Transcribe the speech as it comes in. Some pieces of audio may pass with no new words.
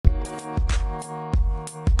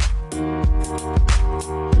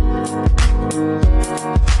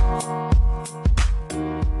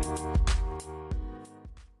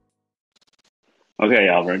Okay,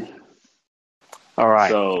 Alvin. All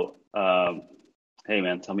right. So, hey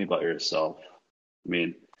man, tell me about yourself. I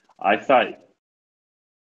mean, I thought,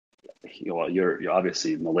 well, you're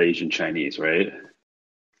obviously Malaysian Chinese, right?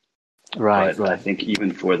 Right, But I right. think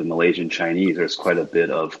even for the Malaysian Chinese, there's quite a bit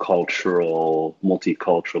of multicultural,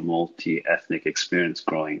 multi-ethnic experience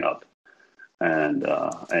growing up.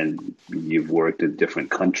 And you've worked in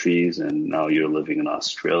different countries, and now you're living in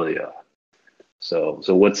Australia. So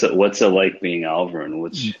what's it like being Alvin?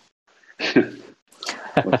 What's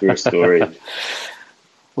your story?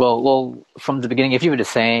 Well, from the beginning, if you were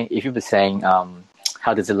saying,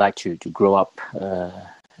 how does it like to grow up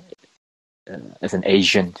as an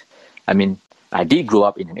Asian? I mean, I did grow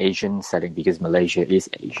up in an Asian setting because Malaysia is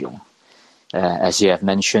Asia. As you have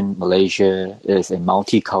mentioned, Malaysia is a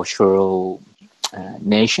multicultural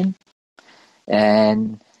nation,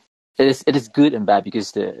 and it is good and bad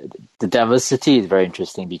because the diversity is very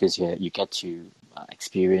interesting because you get to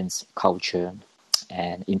experience culture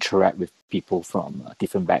and interact with people from a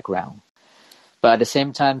different background. But at the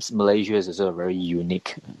same time, Malaysia is also a very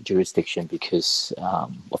unique jurisdiction because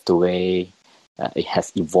of the way it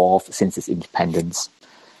has evolved since its independence.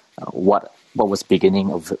 What was beginning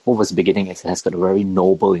is it has got a very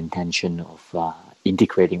noble intention of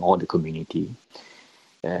integrating all the community,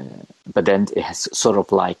 but then it has sort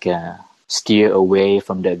of like steer away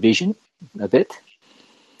from that vision a bit.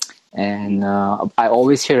 And I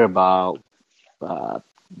always hear about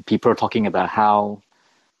people talking about how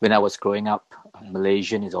when I was growing up,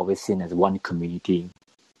 Malaysian is always seen as one community.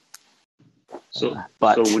 So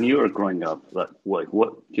But when you were growing up, like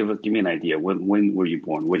give me an idea. When were you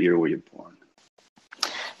born? What year were you born?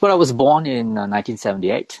 I was born in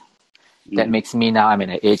 1978. That Mm. makes me now I'm in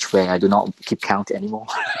an age where I do not keep count anymore.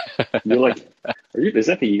 You're like, is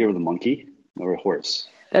that the year of the monkey or a horse?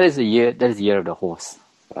 That is the year. That is the year of the horse.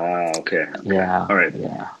 Ah, okay, okay, Yeah, all right.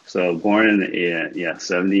 yeah. So born in yeah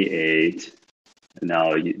 78.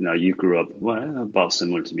 Now you grew up about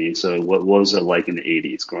similar to me. So what was it like in the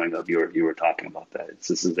 80s growing up? You were talking about that.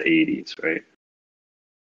 This is the 80s, right?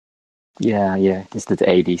 Yeah, yeah. It's the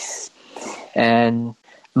 80s. And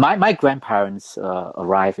my grandparents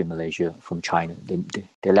arrived in Malaysia from China.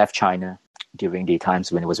 They left China during the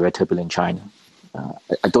times when it was very turbulent in China.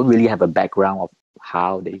 I don't really have a background of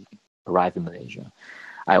how they arrived in Malaysia.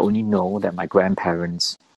 I only know that my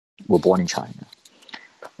grandparents were born in China.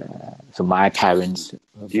 So my parents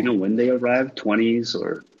were Do you know born when they arrived? 20s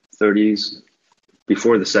or 30s?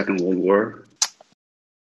 Before the Second World War?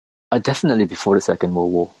 definitely before the Second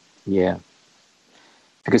World War. Yeah,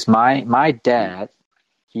 because my dad,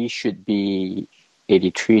 he should be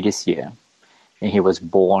 83 this year, and he was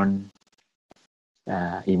born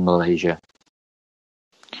in Malaysia.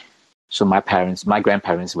 So my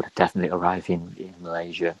grandparents would have definitely arrived in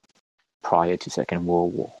Malaysia prior to Second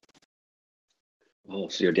World War. Oh,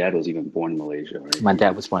 so your dad was even born in Malaysia, right? My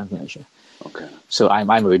dad was born in Malaysia, Okay. so I'm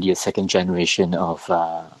already a second generation of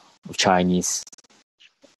Chinese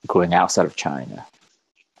growing outside of China,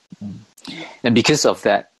 and because of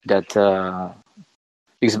that,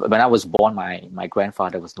 because when I was born, my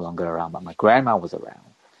grandfather was no longer around, but my grandma was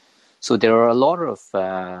around. So there are a lot of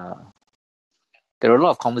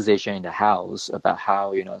conversation in the house about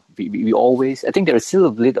how we always. I think there is still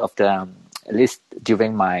a bit of the at least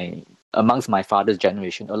during my amongst my father's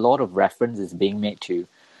generation, a lot of reference is being made to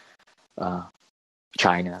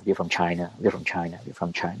China. We're from China. We're from China. We're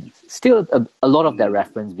from China. Still a lot of that Mm.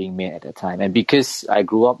 reference being made at the time, and because I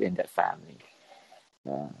grew up in that family,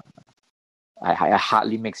 I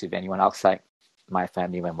hardly mix with anyone outside my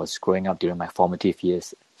family when I was growing up during my formative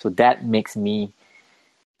years. So that makes me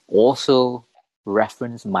also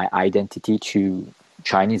reference my identity to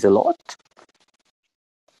Chinese a lot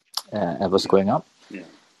as I was Yeah, growing up. yeah.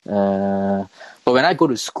 But when I go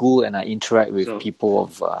to school and I interact with So people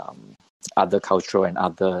of other cultural and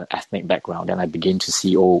other ethnic background, then I begin to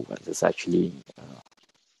see, oh, there's actually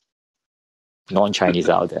non-Chinese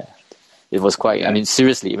out there. It was quite. I yeah. mean,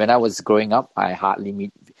 seriously, when I was growing up, I hardly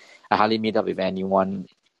meet up with anyone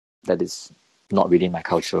that is not within my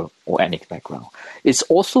cultural or ethnic background. It's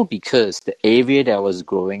also because the area that I was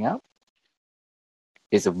growing up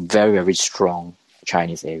is a very, very strong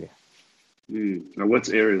Chinese area. Now what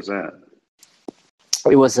area is that?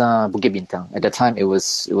 It was Bukit Bintang. At the time, it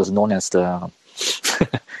was known as the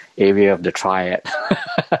area of the triad.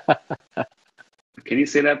 Can you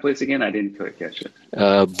say that place again? I didn't quite catch it.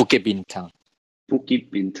 Bukit Bintang. Bukit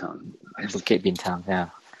Bintang. Bukit Bintang. Yeah,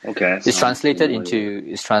 Okay, that it's sounds translated familiar.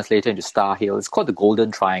 into it's translated into Star Hill. It's called the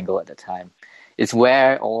Golden Triangle at the time. It's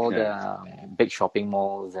where all the Okay. big shopping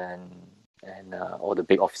malls and all the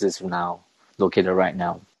big offices are now located right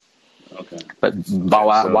now. Okay. But Okay. while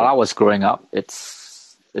I So was growing up,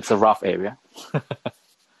 it's a rough area.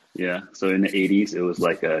 yeah. So in the 80s, it was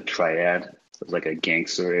like a triad. It was like a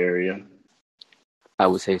gangster area. I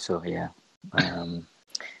would say so. Yeah,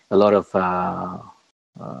 a lot of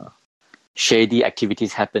shady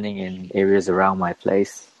activities happening in areas around my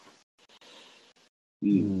place.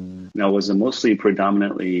 Hmm. Mm, Now, was it mostly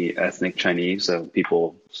predominantly ethnic Chinese,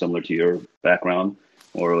 people similar to your background,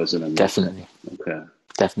 or was it a mix? definitely, Okay.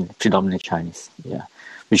 definitely, predominantly Chinese. Yeah,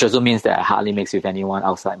 which also means that I hardly mixed with anyone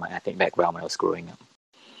outside my ethnic background when I was growing up.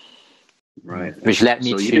 Right. Which led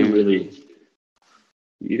me So to you didn't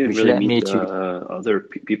which really led me meet to other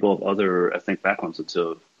people of other ethnic backgrounds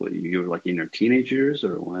until you were like in your teenage years,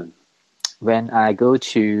 or when? when I go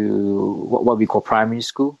to what we call primary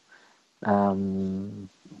school. Um,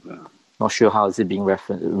 Okay. Not sure how is it being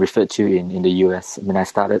referred to in the US. When I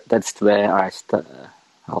started, that's where I started.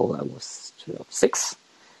 How old I was? 12,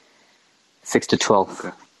 6 to 12.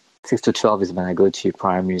 Okay. 6 to 12 is when I go to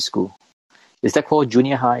primary school. Is that called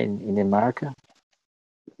junior high in America?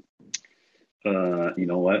 You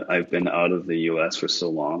know what? I've been out of the U.S. for so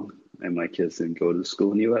long, and my kids didn't go to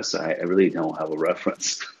school in the U.S. I really don't have a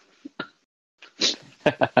reference.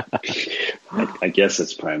 I guess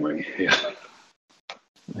it's primary. Yeah.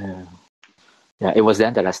 Yeah. Yeah, it was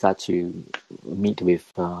then that I started to meet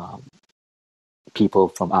with people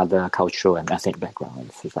from other cultural and ethnic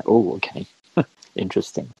backgrounds. It's like, oh, okay,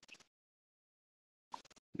 interesting.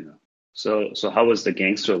 Yeah. So how was the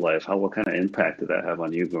gangster life? What kind of impact did that have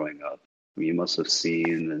on you growing up? I mean, you must have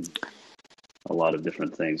seen a lot of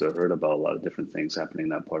different things or heard about a lot of different things happening in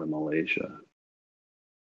that part of Malaysia.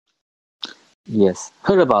 Yes,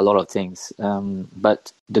 heard about a lot of things.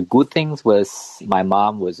 But the good things was my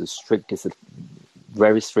mom was a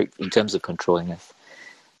very strict in terms of controlling us.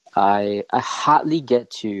 I hardly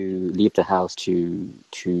get to leave the house to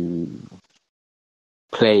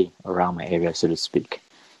play around my area, so to speak.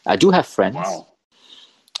 I do have friends, Wow.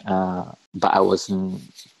 but I was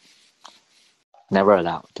never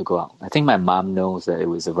allowed to go out. I think my mom knows that it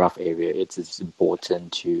was a rough area. It's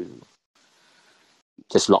important to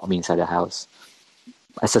just lock me inside the house.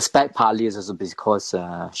 I suspect partly it's also because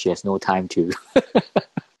she has no time to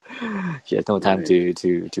she has no time Right.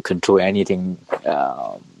 to control anything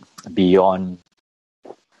beyond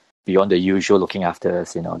beyond the usual looking after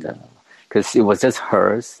us, because it was just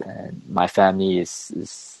hers and my family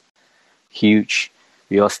is huge.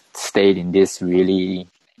 We all stayed in this really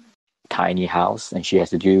tiny house and she has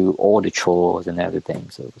to do all the chores and everything.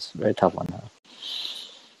 So it was very tough on her.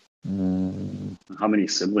 Mm, How many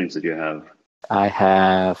siblings did you have?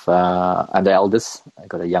 I'm the eldest. I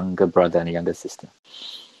got a younger brother and a younger sister.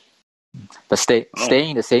 But Oh,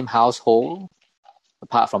 staying in the same household,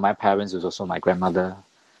 apart from my parents, was also my grandmother,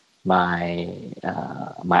 my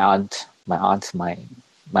aunt, my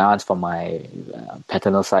aunt from my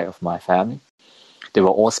paternal side of my family. They were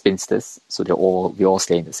all spinsters, so we all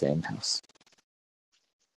stay in the same house.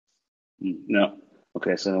 no.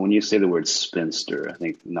 Okay, so when you say the word spinster, I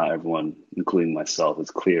think not everyone, including myself, is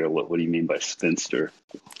clear. What do you mean by spinster?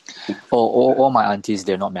 All my aunties,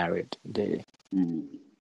 they're not married. Mm.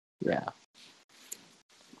 Yeah,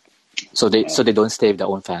 so they Wow. don't stay with their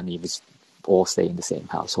own family. We all stay in the same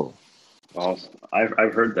household. Well,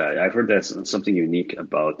 I've heard that. I've heard that's something unique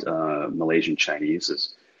about Malaysian Chinese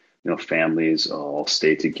is, families all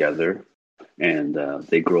stay together and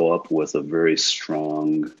they grow up with a very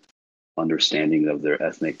strong understanding of their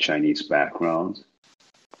ethnic Chinese background.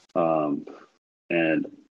 Um, and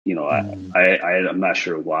Mm. I'm not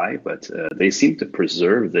sure why, but they seem to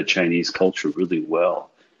preserve the Chinese culture really well.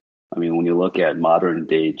 I mean, when you look at modern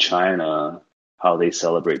day China, how they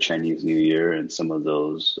celebrate Chinese New Year and some of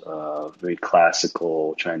those very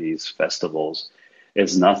classical Chinese festivals,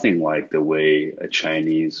 it's nothing like the way a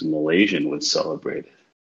Chinese Malaysian would celebrate it.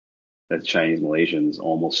 The Chinese Malaysians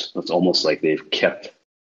it's almost like they've kept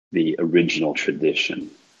the original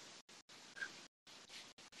tradition.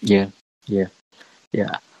 Yeah, yeah,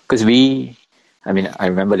 yeah. Because I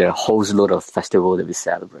remember there are a whole load of festival that we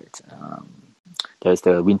celebrate. There's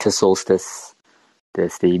the winter solstice,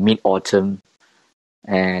 there's the mid autumn,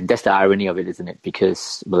 and that's the irony of it, isn't it?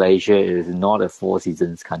 Because Malaysia is not a four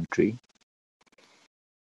seasons country,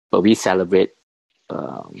 but we celebrate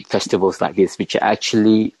festivals like this, which are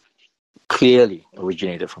actually clearly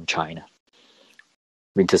originated from China.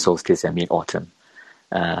 Winter solstice and mid autumn.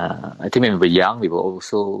 I think when we were young,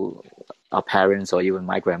 our parents or even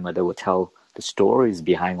my grandmother would tell the stories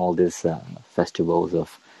behind all these festivals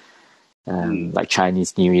of Mm. like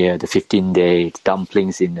Chinese New Year, the 15-day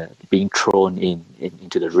dumplings being thrown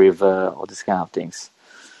into the river, all these kind of things.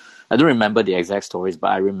 I don't remember the exact stories,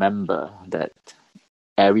 but I remember that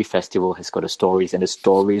every festival has got the stories, and the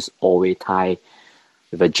stories always tie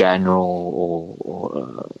with a general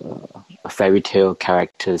or a fairy tale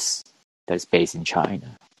characters that's based in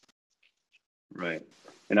China. Right.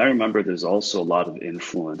 And I remember there's also a lot of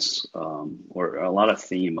influence or a lot of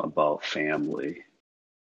theme about family.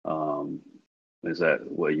 Um, is that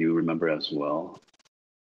what you remember as well?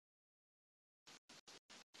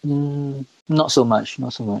 Not so much.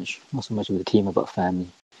 Not so much. Not so much with the theme about family.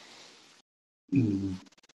 Mm.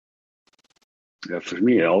 Yeah, for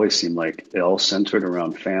me, it always seemed like it all centered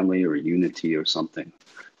around family or unity or something.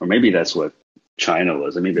 Or maybe that's what China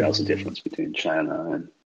was. And maybe that was the difference between China and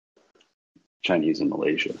Chinese and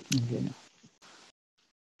Malaysia. Yeah.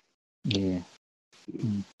 Yeah.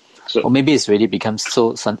 So, Or maybe it's really become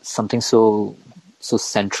something so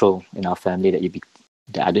central in our family that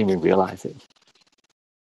I didn't even realize it.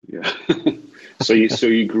 yeah. So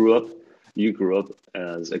you grew up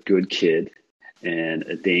as a good kid in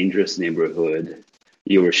a dangerous neighborhood.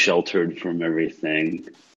 You were sheltered from everything.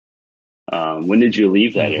 When did you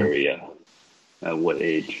leave that area? At what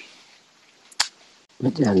age?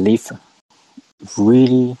 But I live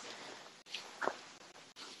really.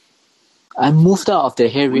 I moved out of the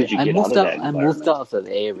When area. did you get out of that I moved environment? out of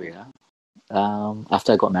the area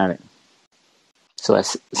after I got married. So I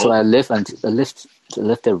Oh,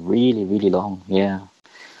 lived there really really long. Yeah.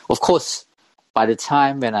 Of course, by the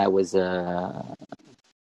time when I was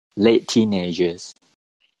late teenagers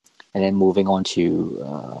and then moving on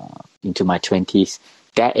to into my 20s,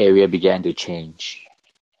 that area began to change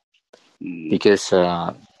because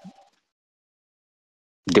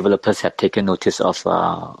developers have taken notice of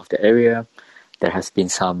the area. There has been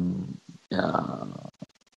some uh,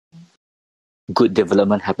 good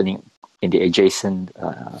development happening in the adjacent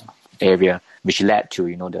area, which led to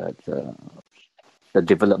the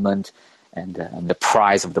development and the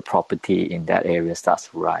price of the property in that area starts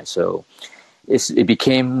to rise. So it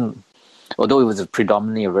became, although it was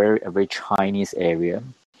predominantly a very Chinese area,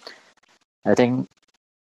 I think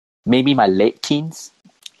maybe my late teens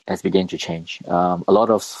has begun to change. A lot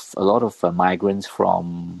of migrants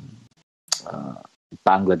from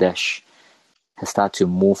Bangladesh has started to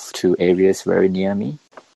move to areas very near me.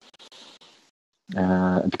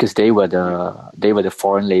 Because they were the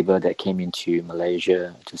foreign labor that came into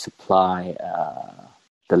Malaysia to supply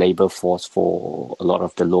the labor force for a lot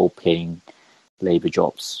of the low-paying labor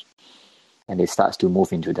jobs, and they start to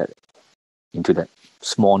move into that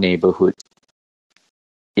small neighborhood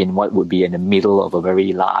in what would be in the middle of a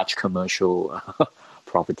very large commercial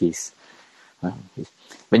properties.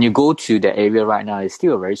 When you go to the area right now, it's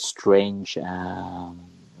still a very strange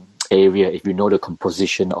area if you know the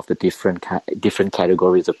composition of the different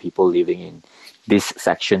categories of people living in this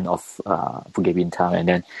section of Bukit Bintang. And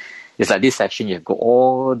then it's like this section, you've got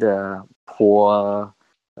all the poor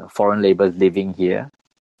foreign laborers living here.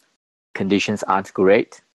 Conditions aren't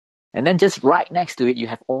great. And then just right next to it, you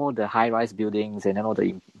have all the high-rise buildings and then all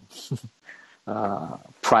the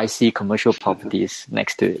pricey commercial properties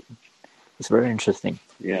next to it. It's very interesting.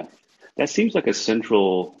 yeah. That seems like a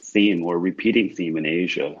central theme or repeating theme in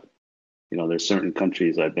Asia. There's certain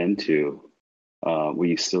countries I've been to where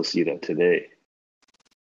you still see that today.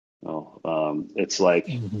 It's like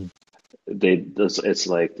it's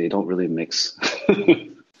like they don't really mix. I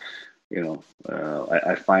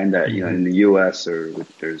find that in the U.S.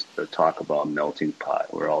 there's the talk about melting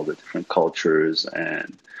pot where all the different cultures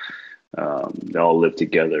and they all live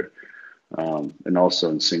together, and also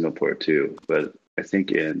in Singapore too. But I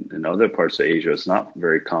think in other parts of Asia, it's not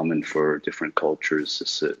very common for different cultures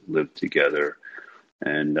to live together,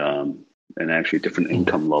 and actually different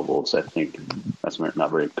income levels. I think that's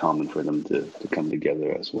not very common for them to come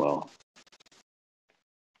together as well.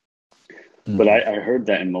 But I heard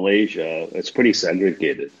that in Malaysia, it's pretty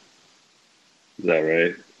segregated. Is that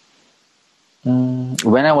right?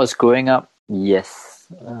 When I was growing up, yes.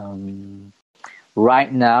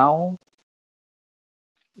 Right now,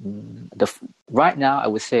 right now I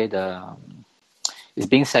would say it's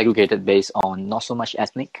being segregated based on not so much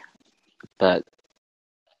ethnic, but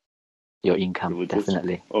your income, Religious?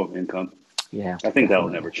 definitely. Oh, income. Yeah, I think that will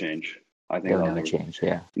definitely. never change. I think They'll that'll never never. change.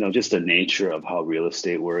 Yeah. Just the nature of how real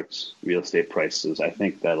estate works, real estate prices. I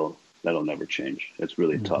think that'll never change. It's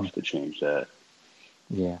really tough to change that.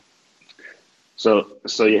 Yeah. So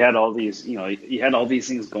you had all these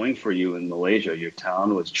things going for you in Malaysia. Your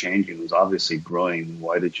town was changing, it was obviously growing.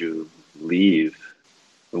 Why did you leave?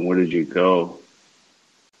 And where did you go?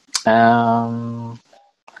 Um,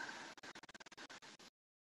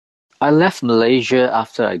 I left Malaysia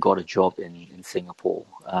after I got a job in Singapore.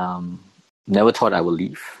 never thought I would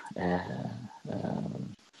leave.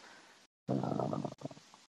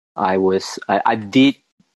 I did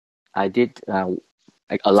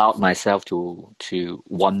like allowed myself to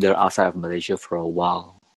wander outside of Malaysia for a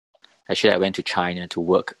while. Actually, I went to China to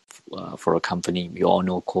work for a company we all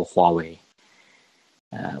know called Huawei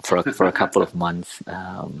for a couple of months.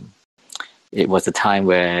 It was a time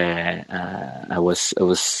where I was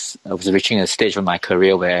reaching a stage of my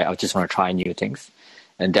career where I just want to try new things,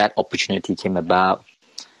 and that opportunity came about.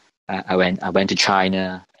 I went to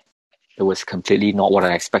China. It was completely not what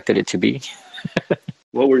I expected it to be.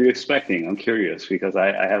 What were you expecting? I'm curious because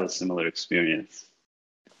I have a similar experience.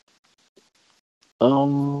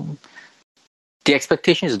 The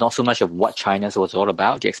expectation is not so much of what China was all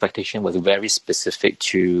about. The expectation was very specific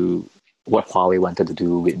to what Huawei wanted to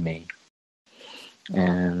do with me.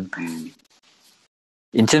 And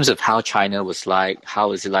in terms of how China was like,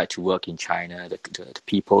 how is it like to work in China, the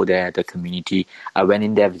people there, the community, I went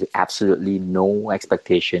in there with absolutely no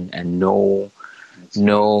expectation and I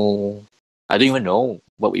don't even know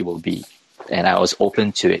what it will be. And I was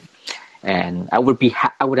open to it. And I would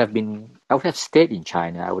have stayed in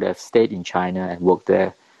China. I would have stayed in China and worked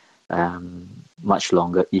there much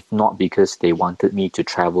longer, if not because they wanted me to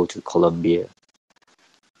travel to Colombia.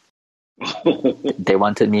 They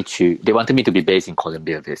wanted me to be based in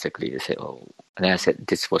Colombia, basically. They said, "Oh," and then I said,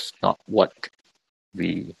 "This was not what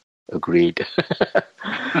we agreed."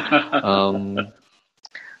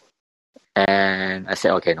 And I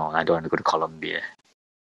said, "Okay, no, I don't want to go to Colombia."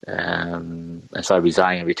 And so I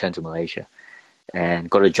resigned and returned to Malaysia, and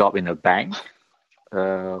got a job in a bank.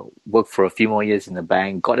 Worked for a few more years in the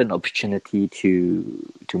bank. Got an opportunity to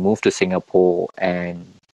move to Singapore, and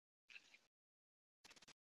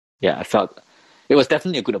yeah, I felt it was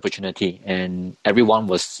definitely a good opportunity, and everyone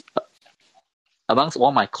was amongst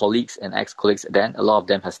all my colleagues and ex-colleagues. Then a lot of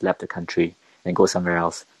them has left the country and go somewhere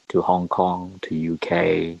else, to Hong Kong, to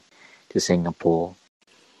UK, to Singapore.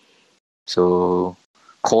 So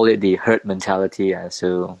call it the herd mentality. I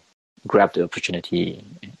so grabbed the opportunity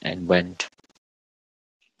and went.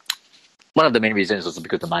 One of the main reasons was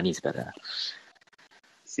because the money is better.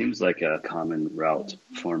 Seems like a common route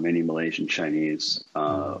for many Malaysian Chinese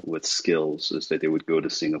with skills is that they would go to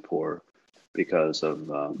Singapore because of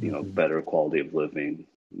better quality of living,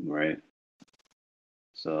 right?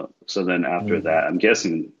 So then after that, I'm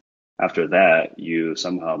guessing after that you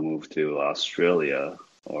somehow moved to Australia,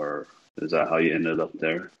 or is that how you ended up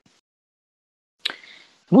there?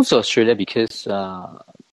 I moved to Australia because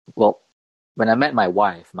when I met my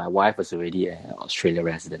wife was already an Australia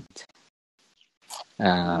resident.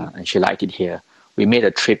 And she liked it here. We made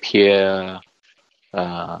a trip here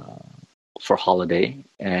for holiday,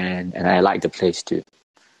 and I liked the place too.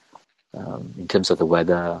 In terms of the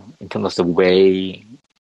weather, in terms of the way,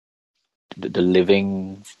 the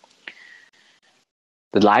living,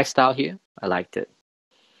 the lifestyle here, I liked it.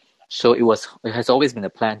 So it has always been a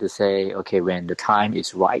plan to say, okay, when the time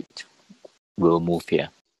is right, we'll move here.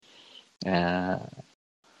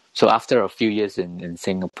 So after a few years in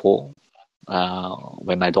Singapore,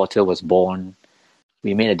 when my daughter was born,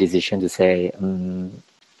 we made a decision to say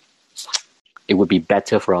it would be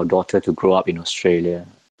better for our daughter to grow up in Australia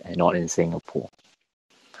and not in Singapore.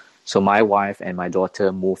 So my wife and my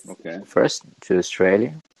daughter moved first to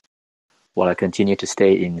Australia, while I continued to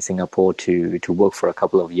stay in Singapore to work for a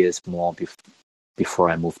couple of years more before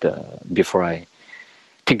I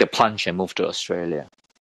take the plunge and move to Australia.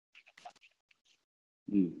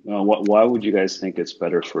 Why would you guys think it's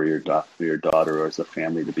better for your daughter or as a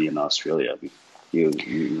family to be in Australia?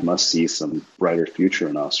 You must see some brighter future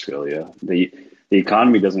in Australia. The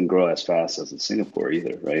economy doesn't grow as fast as in Singapore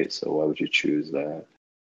either, right? So why would you choose that?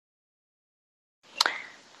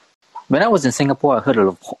 When I was in Singapore, I heard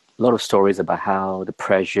a lot of stories about how the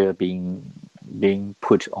pressure being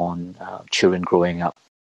put on children growing up.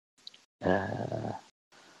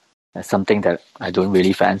 That's something that I don't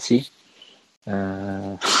really fancy.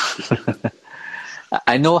 I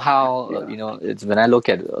know how it's when I look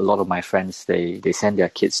at a lot of my friends, they send their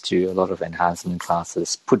kids to a lot of enhancement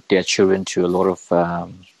classes, put their children to a lot of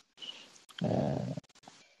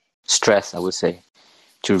stress, I would say,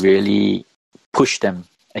 to really push them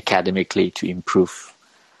academically to improve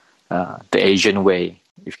the Asian way,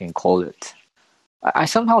 if you can call it. I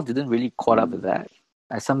somehow didn't really caught up with that.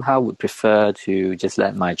 I somehow would prefer to just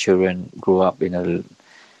let my children grow up in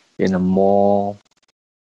a more,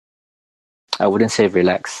 I wouldn't say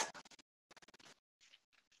relaxed,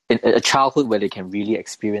 in a childhood where they can really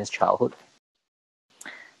experience childhood.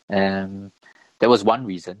 And that was one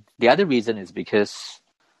reason. The other reason is because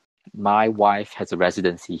my wife has a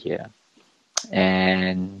residency here,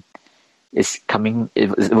 and is coming.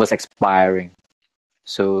 It was expiring.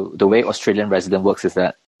 So the way Australian resident works is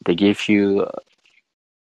that they give you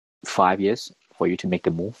 5 years for you to make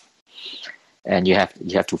the move, and you have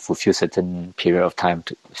to fulfill certain period of time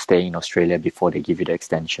to stay in Australia before they give you the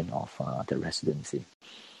extension of the residency.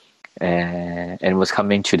 And it was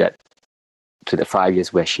coming to the 5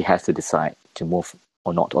 years where she has to decide to move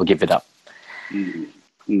or not, or give it up.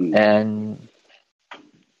 And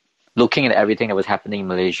looking at everything that was happening in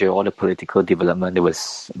Malaysia, all the political development, it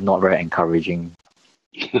was not very encouraging.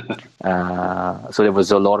 So there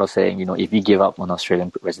was a lot of saying, if we give up on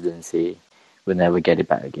Australian residency, we'll never get it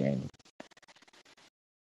back again.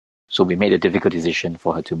 So we made a difficult decision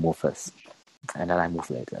for her to move first, and then I moved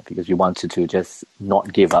later because we wanted to just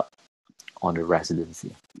not give up on the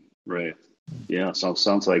residency. Right. Yeah. So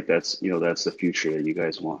sounds like that's the future that you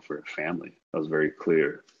guys want for a family. That was very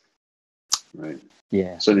clear. Right.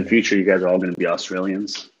 Yeah. So in the future, you guys are all going to be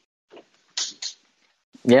Australians?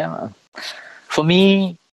 Yeah. For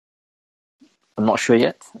me, I'm not sure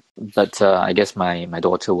yet, but I guess my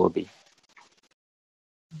daughter will be.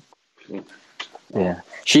 Cool. Yeah.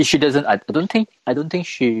 She doesn't. I don't think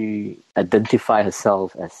she identify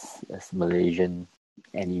herself as Malaysian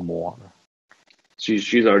anymore.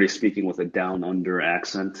 She's already speaking with a down under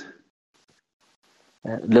accent.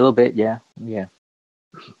 A little bit, yeah.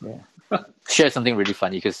 Share something really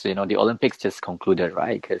funny because the Olympics just concluded,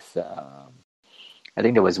 right? Because I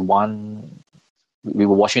think there was one. We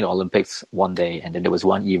were watching the Olympics one day, and then there was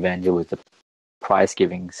one event. There was the prize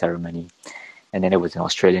giving ceremony, and then there was an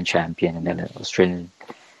Australian champion, and then the Australian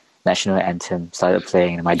national anthem started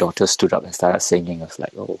playing, and my daughter stood up and started singing. I was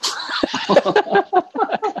like, oh,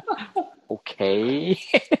 okay,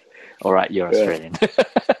 all right, you're Australian.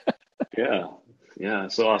 Yeah.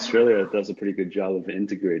 So Australia does a pretty good job of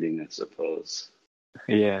integrating, I suppose.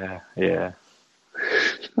 Yeah.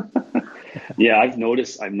 Yeah, I've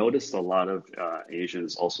noticed a lot of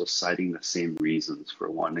Asians also citing the same reasons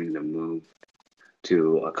for wanting to move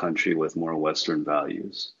to a country with more Western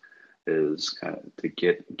values, is kind of to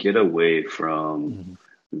get away from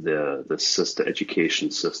the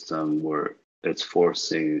education system where it's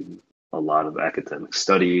forcing a lot of academic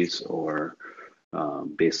studies or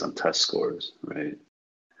based on test scores, right?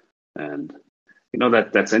 And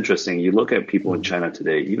that's interesting. You look at people in China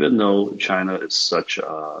today, even though China is such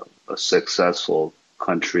a successful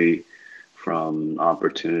country from an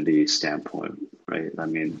opportunity standpoint, right? I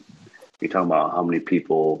mean, you're talking about how many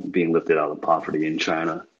people being lifted out of poverty in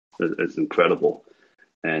China. It's incredible.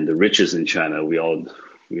 And the riches in China, we all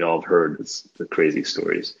have heard the crazy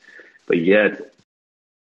stories. But yet,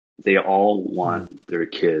 they all want their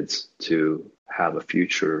kids to have a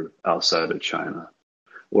future outside of China,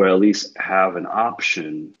 or at least have an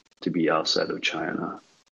option to be outside of China.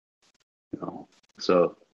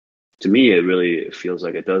 So to me, it really feels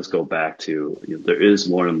like it does go back to there is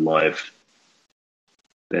more in life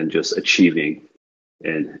than just achieving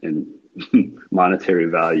and monetary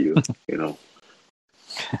value.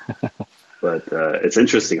 But it's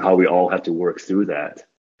interesting how we all have to work through that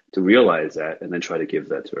to realize that, and then try to give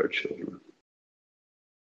that to our children.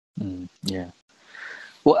 Yeah.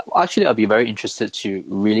 Well, actually, I'll be very interested to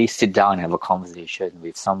really sit down and have a conversation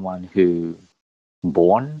with someone who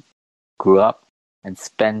grew up, and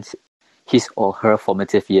spent his or her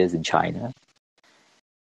formative years in China,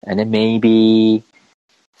 and then maybe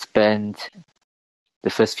spent the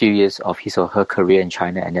first few years of his or her career in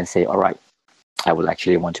China, and then say, all right, I would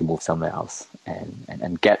actually want to move somewhere else,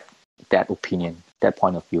 and get that opinion, that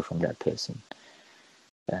point of view from that person,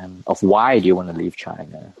 of why do you want to leave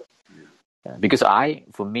China. Because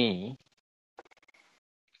for me,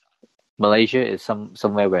 Malaysia is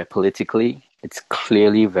somewhere where politically it's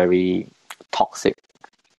clearly very toxic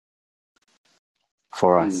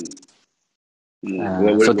for us.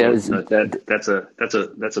 So there is that's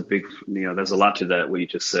a big there's a lot to that what you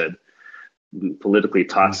just said. Politically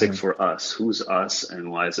toxic for us. Who's us,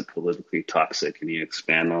 and why is it politically toxic? Can you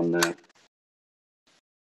expand on that?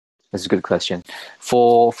 That's a good question.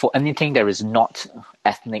 For anything that is not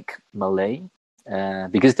ethnic Malay,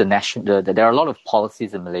 because there are a lot of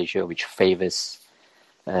policies in Malaysia which favors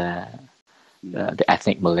the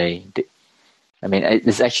ethnic Malay. I mean,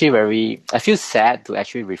 it's actually I feel sad to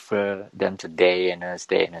actually refer them to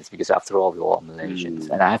Dayaners, because after all, we're all Malaysians.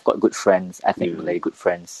 And I've got good friends, ethnic Malay good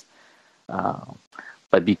friends.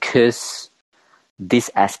 But because this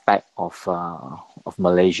aspect of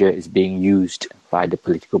Malaysia is being used by the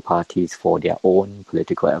political parties for their own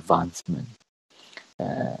political advancement,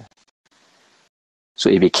 so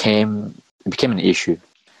it became an issue.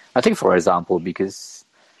 I think, for example, because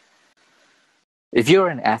If you're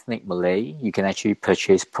an ethnic Malay, you can actually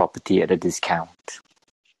purchase property at a discount.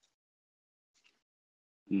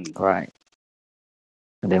 Right.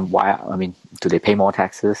 And then why? I mean, do they pay more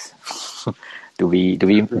taxes? do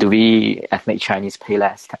we ethnic Chinese pay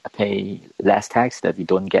less tax that we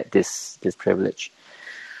don't get this privilege?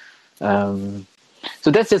 So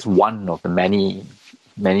that's just one of the many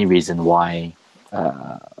reasons why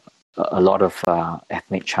a lot of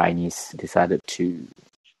ethnic Chinese decided to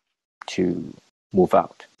move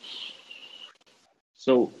out.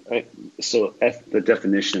 So the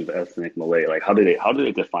definition of ethnic Malay, like how do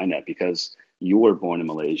they define that? Because you were born in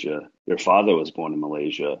Malaysia, your father was born in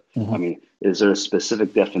Malaysia. I mean, is there a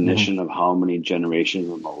specific definition of how many generations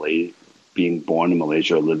of Malay being born in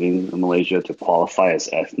Malaysia or living in Malaysia to qualify as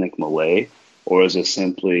ethnic Malay, or is it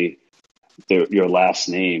simply your last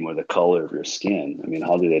name or the color of your skin? I mean,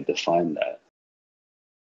 how do they define that?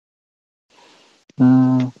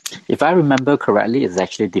 If I remember correctly, it's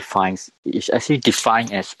actually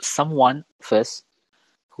defined as someone first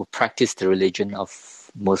who practiced the religion of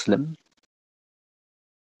Muslim.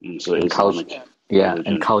 So Islamic religion.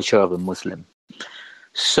 And culture of a Muslim.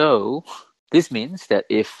 So this means that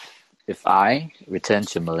if I return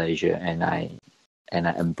to Malaysia and I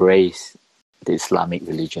embrace the Islamic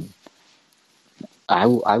religion, I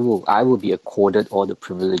will be accorded all the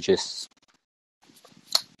privileges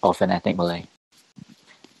of an ethnic Malay.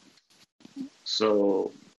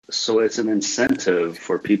 So it's an incentive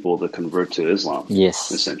for people to convert to Islam.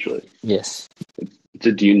 Yes. Essentially. Yes.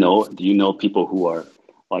 Do you know people who are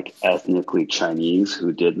like ethnically Chinese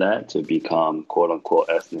who did that to become quote unquote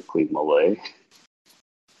ethnically Malay?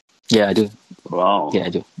 Yeah, I do. Wow. Yeah, I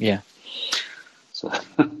do. Yeah. So,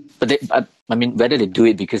 but I mean, whether they do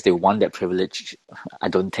it because they want that privilege, I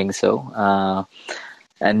don't think so.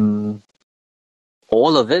 And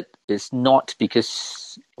all of it is not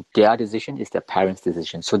because of their decision; it's their parents'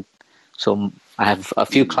 decision. So I have a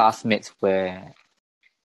few classmates where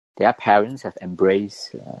their parents have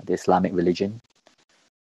embraced the Islamic religion.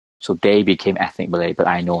 So they became ethnic Malay, but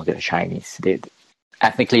I know they're Chinese.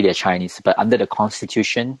 Ethnically, they're Chinese, but under the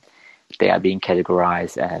constitution, they are being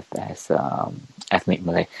categorized as ethnic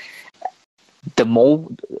Malay.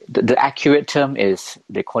 The accurate term is,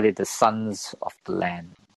 they call it the sons of the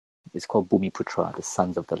land. It's called Bumiputra, the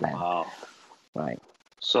sons of the land. Wow. Right.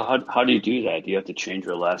 So how do you do that? Do you have to change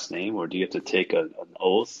your last name, or do you have to take an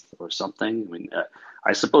oath or something? I mean,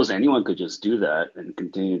 I suppose anyone could just do that and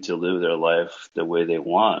continue to live their life the way they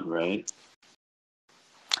want, right?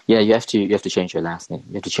 Yeah, you have to change your last name.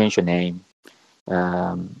 You have to change your name,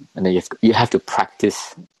 and then you have to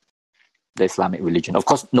practice the Islamic religion. Of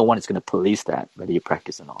course, no one is going to police that, whether you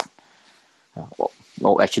practice or not.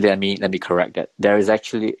 Actually, let me correct that.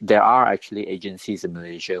 There are actually agencies in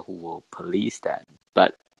Malaysia who will police that.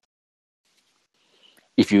 But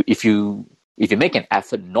if you make an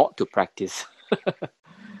effort not to practice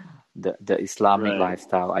the Islamic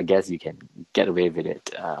lifestyle, I guess you can get away with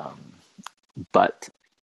it. But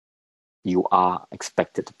you are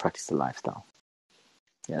expected to practice the lifestyle.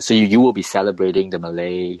 Yeah, so you will be celebrating the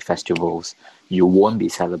Malay festivals. You won't be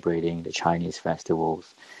celebrating the Chinese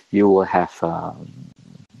festivals. You will have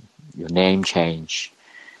your name change.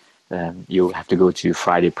 You will have to go to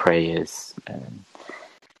Friday prayers.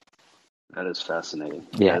 That is fascinating.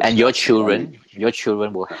 Yeah, and your children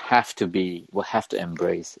will have to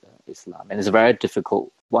embrace Islam, and it's very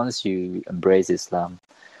difficult once you embrace Islam.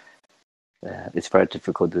 It's very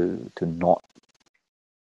difficult to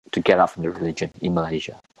get out from the religion in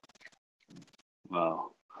Malaysia.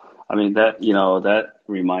 Wow. I mean, that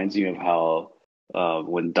reminds me of how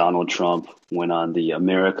when Donald Trump went on the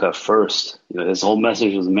America First, his whole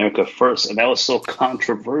message was America First, and that was so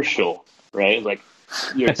controversial, right? Like,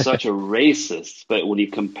 you're such a racist, but when you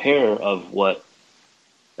compare of what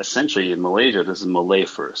essentially in Malaysia, this is Malay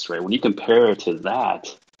First, right? When you compare it to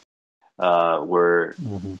that, where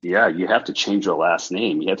you have to change your last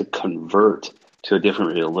name, you have to convert to a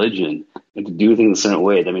different religion and to do things a certain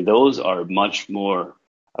way. I mean, those are much more,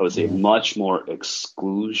 I would say, much more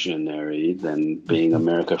exclusionary than being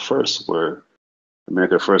America First, where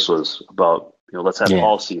America First was about, let's have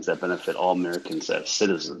policies that benefit all Americans as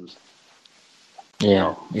citizens.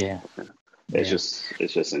 It's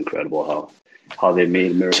just incredible how they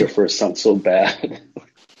made America First sound so bad.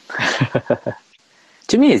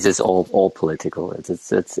 To me, it's just all political.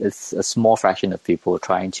 It's a small fraction of people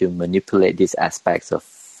trying to manipulate these aspects of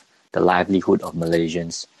the livelihood of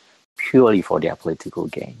Malaysians purely for their political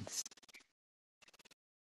gains.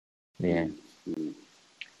 Yeah.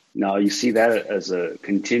 Now, you see that as a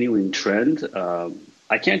continuing trend.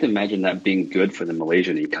 I can't imagine that being good for the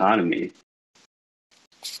Malaysian economy.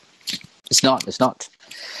 It's not. It's not.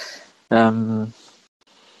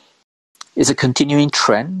 It's a continuing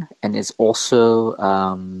trend, and it's also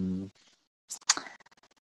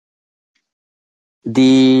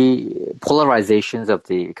the polarizations of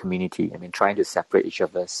the community. I mean, trying to separate each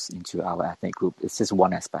of us into our ethnic group is just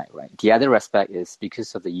one aspect, right? The other aspect is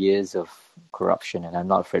because of the years of corruption, and I'm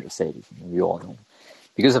not afraid to say it, we all know,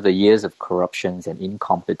 because of the years of corruptions and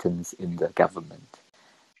incompetence in the government,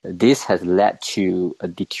 this has led to a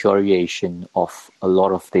deterioration of a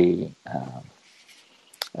lot of the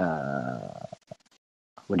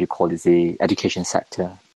what do you call it, the education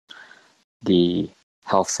sector, the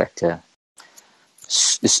health sector.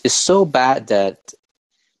 It's so bad that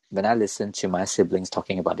when I listen to my siblings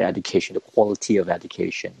talking about the education, the quality of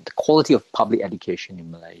education, the quality of public education in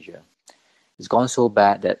Malaysia, it's gone so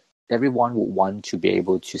bad that everyone would want to be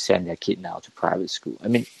able to send their kid now to private school. I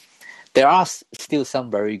mean, there are still some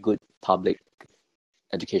very good public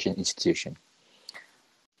education institutions,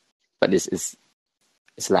 but it's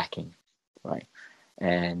lacking, right?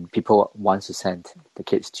 And people want to send the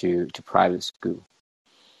kids to private school.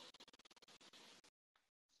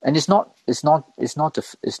 And it's not a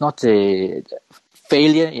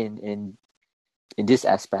failure in this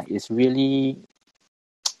aspect. It's really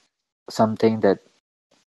something that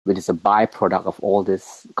is a byproduct of all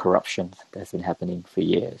this corruption that's been happening for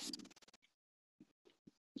years.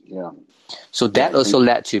 Yeah. So that also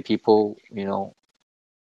led to people,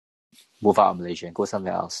 move out of Malaysia and go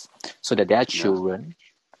somewhere else, so that their children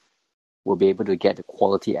will be able to get the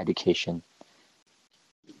quality education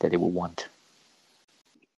that they would want.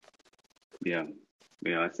 Yeah.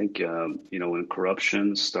 I think when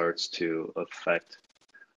corruption starts to affect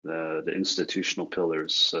the institutional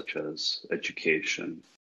pillars such as education,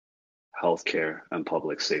 healthcare, and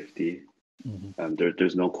public safety,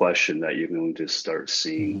 there's no question that you're going to start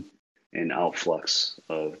seeing an outflux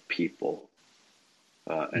of people,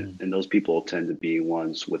 and those people tend to be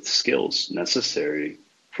ones with skills necessary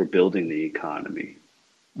for building the economy,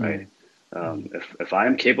 right? If I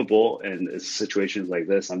am capable in situations like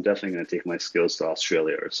this, I'm definitely going to take my skills to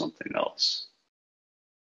Australia or something else.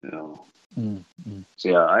 So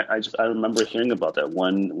yeah, I remember hearing about that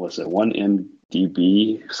one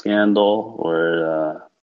MDB scandal where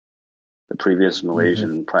the previous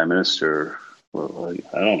Malaysian prime minister, I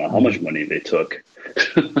don't know how much money they took.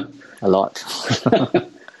 A lot.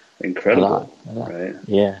 Incredible, a lot. Right?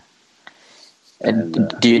 Yeah. And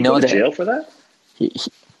do you know go to that jail for that?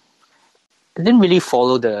 I didn't really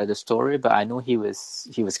follow the story, but I know he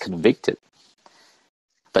was convicted.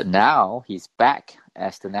 But now he's back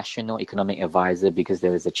as the National Economic Advisor because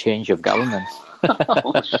there is a change of government.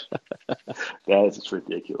 That is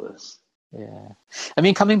ridiculous. Yeah. I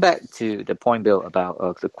mean, coming back to the point, Bill,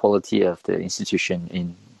 about the quality of the institution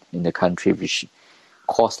in the country, which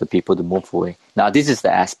caused the people to move away. Now, this is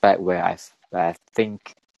the aspect where I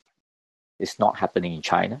think it's not happening in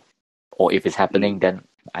China. Or if it's happening, then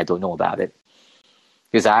I don't know about it.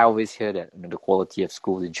 Because I always hear that the quality of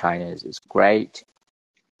schools in China is great.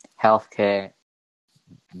 Healthcare,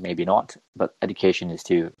 maybe not, but education is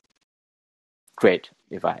still great,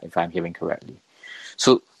 if I'm hearing correctly.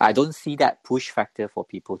 So I don't see that push factor for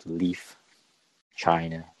people to leave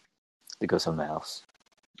China to go somewhere else.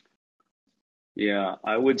 Yeah,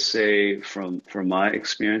 I would say from my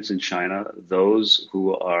experience in China, those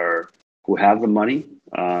who have the money,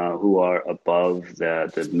 who are above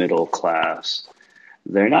the middle class,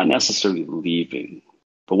 they're not necessarily leaving,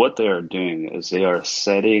 but what they are doing is they are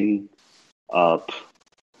setting up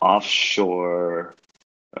offshore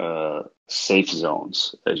safe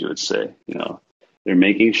zones, as you would say. They're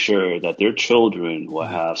making sure that their children will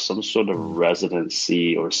have some sort of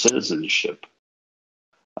residency or citizenship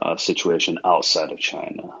situation outside of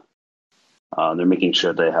China. They're making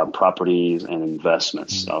sure they have properties and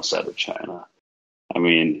investments outside of China. I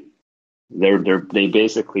mean, they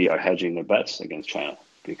basically are hedging their bets against China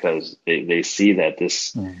because they see that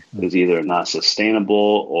this is either not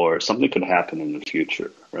sustainable or something could happen in the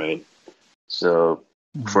future, right? So,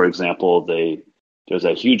 for example, there's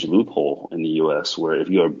a huge loophole in the U.S. where if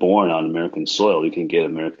you are born on American soil, you can get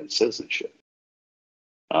American citizenship.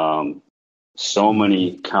 So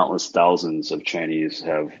many countless thousands of Chinese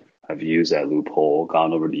have used that loophole,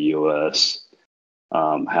 gone over to the U.S.,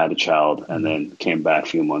 had a child, and then came back a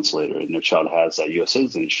few months later, and their child has that U.S.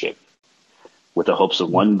 citizenship with the hopes of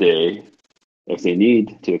one day, if they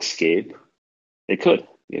need to escape, they could,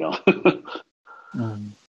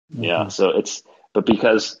 Yeah, so but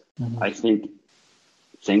because I think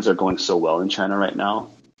things are going so well in China right now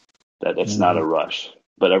that it's not a rush,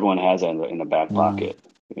 but everyone has that in the back pocket,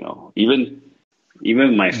 Even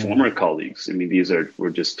even my former colleagues, I mean, we're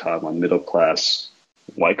just talking about middle class,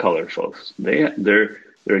 white collar folks. They're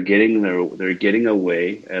getting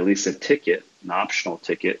away, at least a ticket, an optional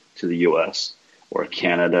ticket to the U.S. or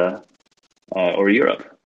Canada or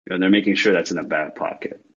Europe. They're making sure that's in a back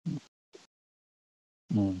pocket.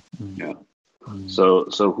 Yeah. So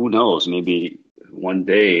who knows? Maybe one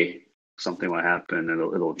day something will happen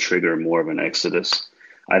and it'll trigger more of an exodus.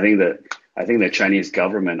 I think the Chinese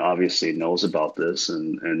government obviously knows about this,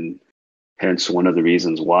 and hence one of the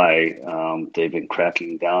reasons why they've been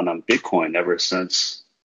cracking down on Bitcoin ever since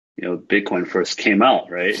Bitcoin first came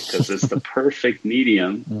out, right? Because it's the perfect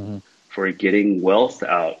medium for getting wealth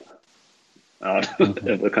out of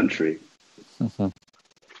the country.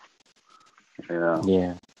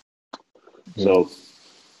 Yeah. So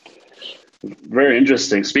very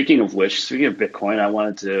interesting. Speaking of Bitcoin, I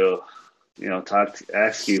wanted to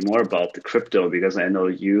ask you more about the crypto, because I know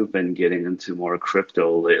you've been getting into more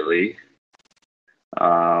crypto lately.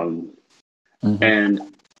 And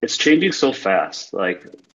it's changing so fast. Like,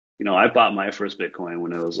 I bought my first Bitcoin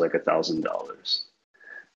when it was like $1,000.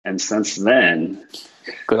 And since then,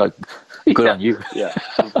 good on you. Yeah.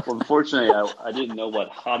 Unfortunately, I didn't know what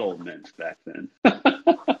HODL meant back then.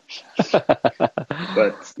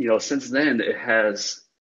 But, since then it has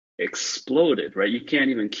exploded, right? You can't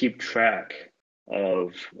even keep track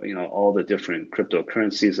of, all the different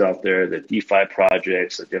cryptocurrencies out there, the DeFi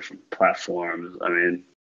projects, the different platforms. I mean,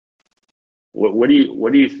 what are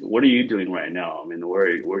you doing right now? I mean,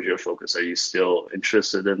 where's your focus? Are you still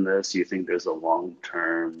interested in this? Do you think there's a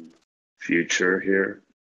long-term future here?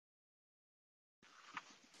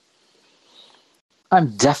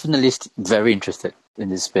 I'm definitely very interested in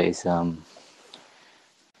this space. In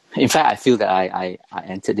fact, I feel that I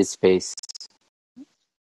entered this space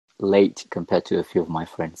late compared to a few of my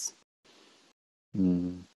friends.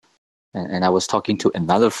 And I was talking to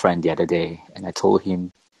another friend the other day, and I told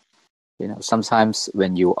him, sometimes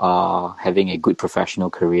when you are having a good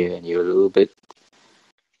professional career and you're a little bit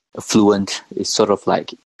affluent, it's sort of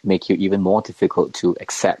like make you even more difficult to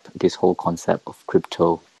accept this whole concept of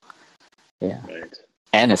crypto. Yeah. Right.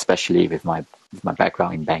 And especially with my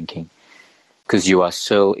background in banking, because you are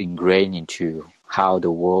so ingrained into how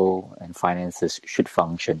the world and finances should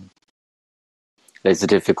function. It's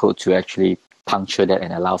difficult to actually puncture that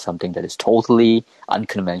and allow something that is totally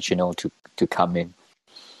unconventional to come in.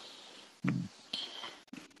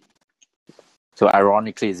 So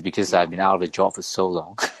ironically, it's because I've been out of a job for so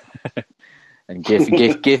long, and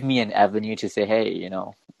give me an avenue to say, hey,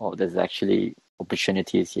 there's actually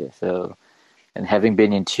opportunities here. So, and having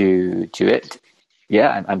been into it,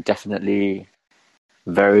 yeah, I'm definitely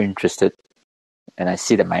very interested, and I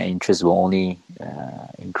see that my interest will only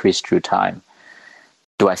increase through time.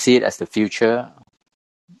 Do I see it as the future?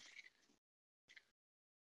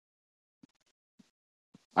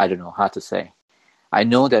 I don't know, hard to say. I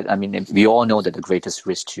know that, we all know that the greatest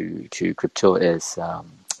risk to crypto is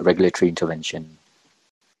regulatory intervention.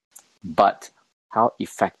 But how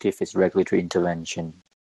effective is regulatory intervention?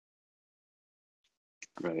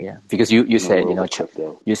 Right. Yeah, because you said,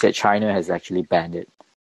 you said China has actually banned it.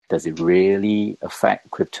 Does it really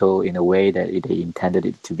affect crypto in a way that they intended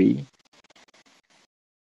it to be?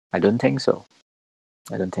 I don't think so.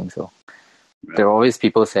 Right. There are always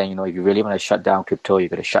people saying, if you really want to shut down crypto, you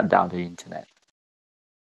got to shut down the internet.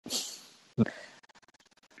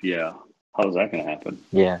 Yeah. How's that going to happen?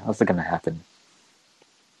 Yeah, how's that going to happen?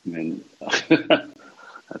 I mean,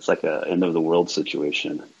 that's like a end of the world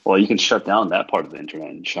situation. Well, you can shut down that part of the internet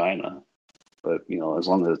in China, but as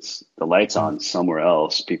long as the light's on somewhere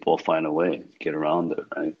else, people will find a way to get around it,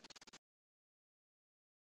 right?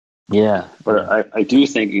 Yeah. But I do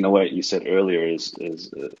think, what you said earlier is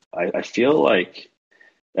I feel like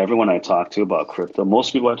everyone I talk to about crypto,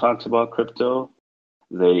 most people I talk to about crypto,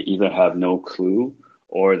 they either have no clue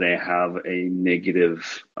or they have a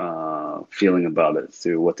negative feeling about it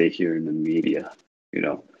through what they hear in the media.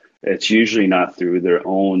 It's usually not through their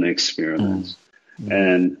own experiments.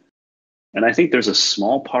 And I think there's a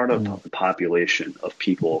small part of the population of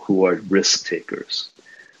people who are risk takers,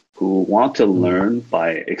 who want to learn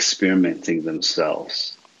by experimenting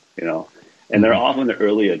themselves, and they're often the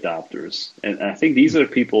early adopters. And I think these are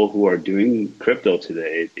people who are doing crypto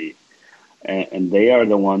today, and they are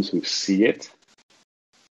the ones who see it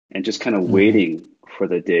and just kind of waiting for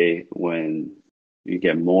the day when you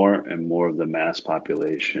get more and more of the mass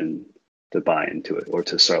population to buy into it or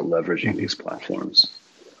to start leveraging these platforms.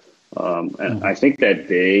 And I think that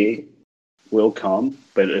day will come,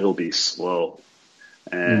 but it'll be slow.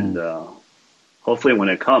 And hopefully when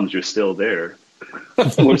it comes, you're still there.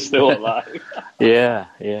 We're still alive. Yeah.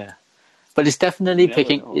 but it's definitely You never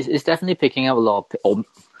picking. know. It's definitely picking up a lot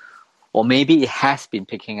or maybe it has been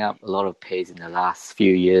picking up a lot of pace in the last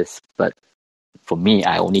few years. But for me,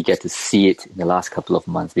 I only get to see it in the last couple of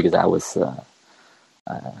months because I've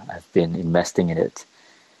been investing in it.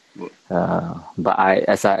 But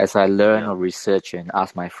as I learn or research and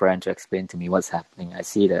ask my friend to explain to me what's happening, I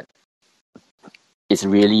see that it's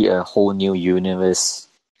really a whole new universe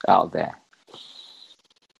out there.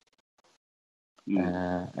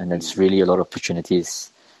 And it's really a lot of opportunities.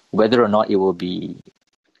 Whether or not it will be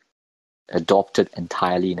adopted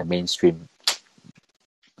entirely in the mainstream,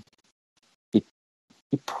 it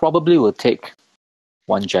probably will take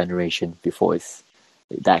one generation before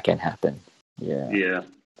that can happen. Yeah.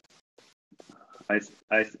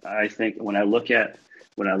 I think when I look at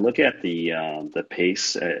the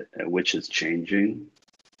pace at which it's changing,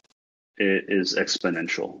 it is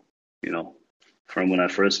exponential. You know, from when I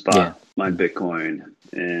first bought my Bitcoin,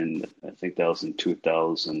 and I think that was in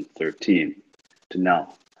 2013, to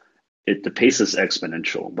now, the pace is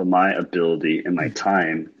exponential. But my ability and my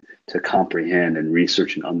time to comprehend and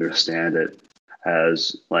research and understand it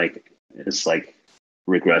it's like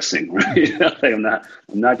regressing, right? Like I'm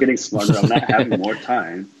not getting smarter. I'm not having more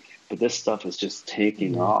time, but this stuff is just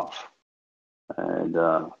taking off. And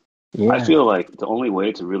I feel like the only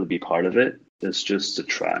way to really be part of it is just to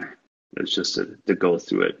try. It's just to go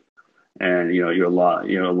through it. And your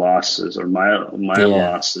losses or my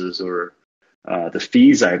losses or the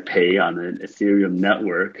fees I pay on an Ethereum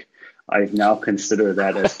network, I now consider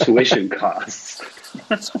that as tuition costs.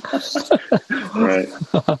 Right?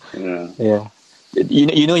 Yeah.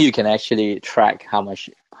 You can actually track how much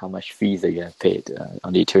fees that you have paid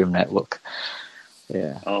on the Ethereum network.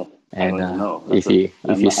 Yeah. Oh, and I don't know.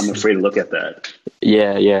 I'm afraid to look at that.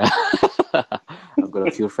 Yeah. I've got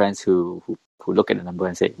a few friends who look at the number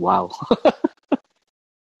and say, "Wow."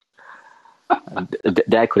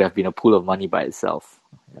 That could have been a pool of money by itself.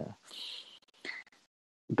 Yeah.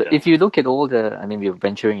 But if you look at we're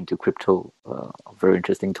venturing into crypto, a very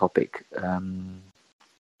interesting topic,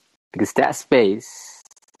 because that space,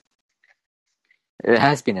 it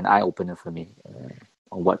has been an eye opener for me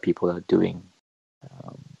on what people are doing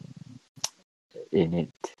in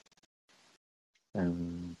it.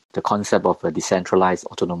 The concept of a decentralized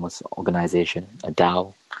autonomous organization, a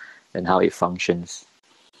DAO, and how it functions.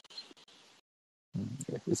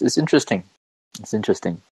 It's interesting. It's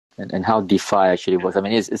interesting, and how DeFi actually works. I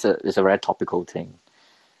mean, it's a very topical thing.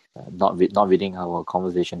 Not reading our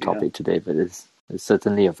conversation topic today, but it's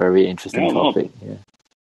certainly a very interesting topic. Yeah.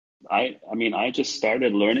 I just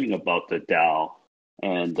started learning about the DAO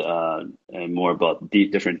and more about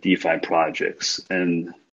different DeFi projects,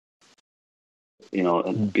 and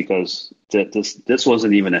because this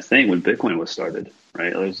wasn't even a thing when Bitcoin was started,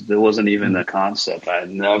 right? There wasn't even a concept. I had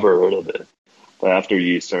never heard of it. But after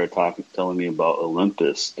you started telling me about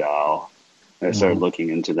Olympus DAO, I started looking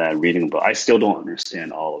into that, reading about. I still don't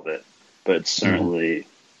understand all of it, but it's certainly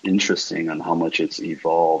interesting on how much it's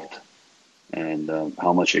evolved and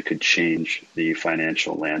how much it could change the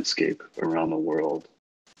financial landscape around the world.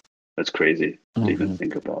 That's crazy to even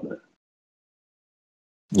think about it.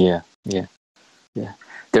 Yeah.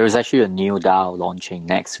 There is actually a new DAO launching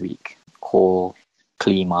next week called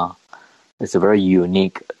Klima. It's a very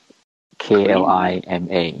unique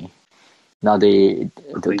Klima. Now,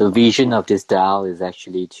 the vision of this DAO is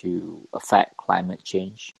actually to affect climate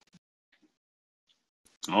change.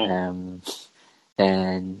 And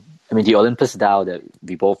I mean, the Olympus DAO that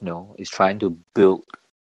we both know is trying to build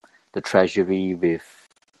the treasury with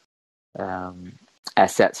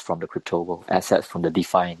assets from the crypto world, assets from the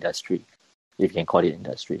DeFi industry, if you can call it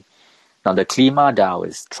industry. Now, the Klima DAO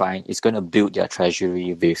is going to build their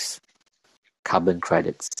treasury with carbon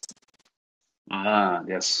credits.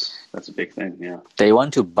 Yes, that's a big thing. Yeah, they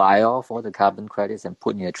want to buy off all the carbon credits and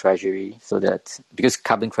put in a treasury, so that because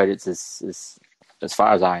carbon credits is as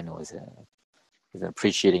far as I know is an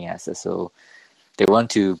appreciating asset. So they want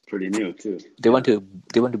to pretty new too. They want to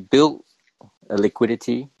build a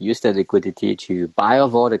liquidity, use that liquidity to buy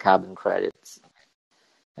off all the carbon credits,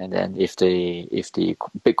 and then if the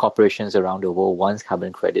big corporations around the world wants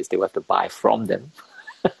carbon credits, they will have to buy from them.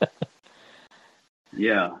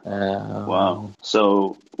 Yeah. Wow.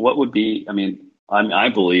 So what would be, I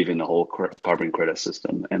believe in the whole carbon credit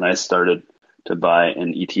system, and I started to buy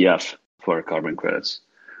an ETF for carbon credits.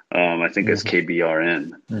 I think it's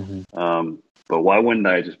KBRN. But why wouldn't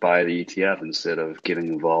I just buy the ETF instead of getting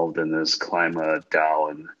involved in this Klima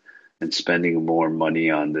DAO and spending more money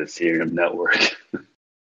on the Ethereum network?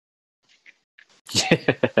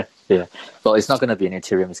 Yeah. Well, it's not going to be on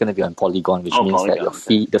Ethereum. It's going to be on Polygon, which means that Polygon. your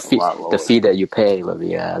fee, A lot lower. the fee that you pay will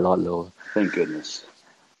be a lot lower. Thank goodness.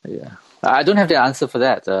 Yeah. I don't have the answer for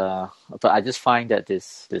that, but I just find that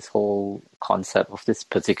this whole concept of this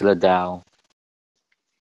particular DAO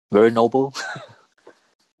very noble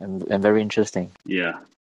and very interesting. Yeah.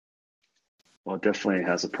 Well, it definitely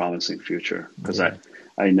has a promising future because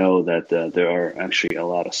I know that there are actually a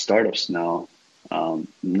lot of startups now.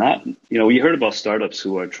 Not, we heard about startups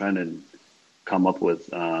who are trying to come up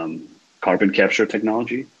with carbon capture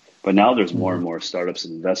technology, but now there's more and more startups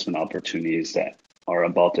and investment opportunities that are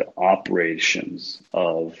about the operations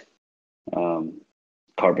of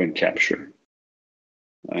carbon capture.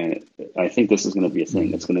 I think this is going to be a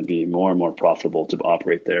thing. It's going to be more and more profitable to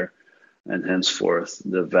operate there. And henceforth,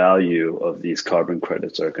 the value of these carbon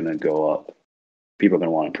credits are going to go up. People are going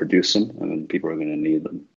to want to produce them, and people are going to need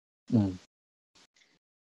them.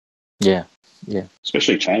 Yeah.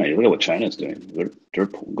 Especially China. You look at what China's doing. They're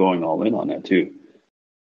going all in on that too.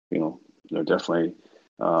 They're definitely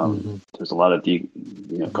there's a lot of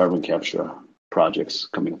carbon capture projects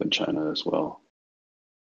coming up in China as well.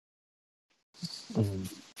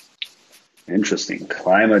 Interesting.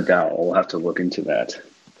 Climate DAO. We'll have to look into that.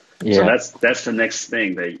 Yeah. So that's the next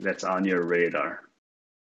thing that's on your radar.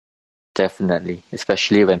 Definitely,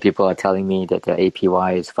 especially when people are telling me that their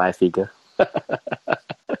APY is 5-figure.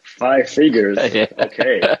 5 figures. Yeah.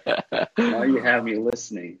 Okay. Now you have me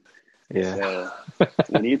listening. Yeah. So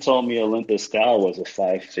when you told me Olympus DAO was a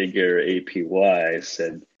 5-figure APY, I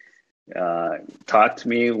said, talk to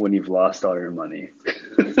me when you've lost all your money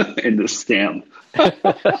in the scam.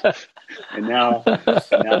 And now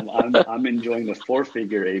I'm enjoying the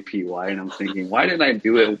 4-figure APY, and I'm thinking, why didn't I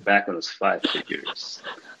do it back when it was 5 figures?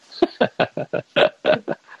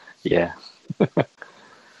 Yeah.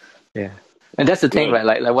 Yeah. And that's the thing, right?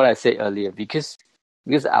 Like what I said earlier, because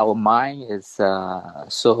our mind is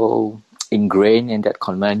so ingrained in that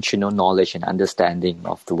conventional knowledge and understanding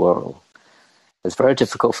of the world. It's very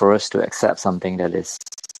difficult for us to accept something that is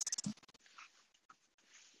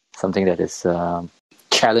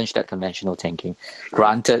challenge that conventional thinking.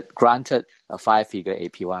 Granted, a 5-figure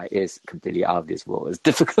APY is completely out of this world. It's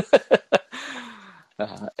difficult.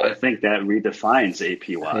 I think that redefines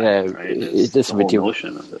APY. Yeah, right? It's the whole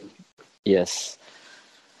notion of it. Yes.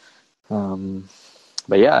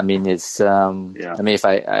 But yeah, I mean, it's. I mean, if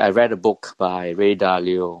I read a book by Ray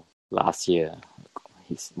Dalio last year,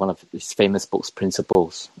 one of his famous books,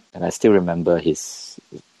 Principles, and I still remember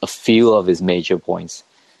a few of his major points.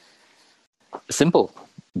 Simple: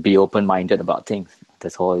 be open-minded about things.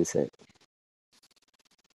 That's all he said.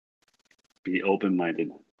 Be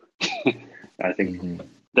open-minded. I think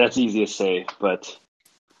that's easy to say, but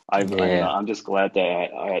I'm just glad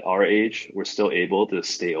that at our age we're still able to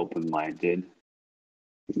stay open-minded.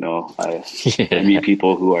 I meet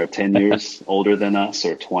people who are 10 years older than us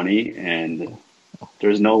or 20, and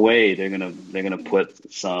there's no way they're gonna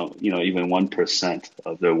put some, even 1%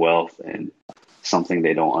 of their wealth in something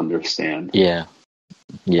they don't understand. Yeah.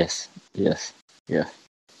 Yes. Yeah.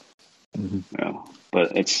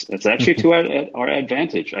 But it's actually to our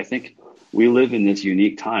advantage. I think we live in this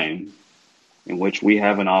unique time in which we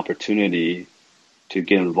have an opportunity to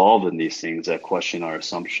get involved in these things that question our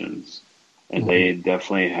assumptions. And they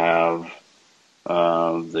definitely have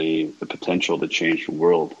the potential to change the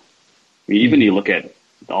world. I mean, even you look at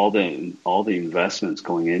all the investments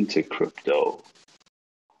going into crypto.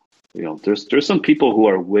 There's some people who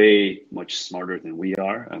are way much smarter than we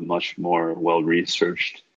are and much more well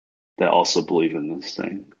researched that also believe in this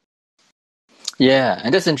thing. Yeah,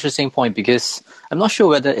 and that's an interesting point because I'm not sure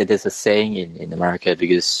whether it is a saying in America,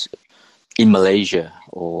 because in Malaysia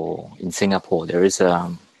or in Singapore there is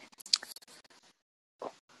an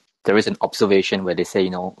observation where they say,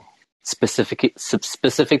 specific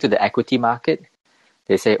to the equity market,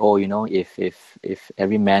 they say, if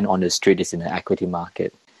every man on the street is in the equity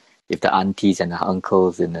market, if the aunties and the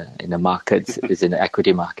uncles in the markets is in the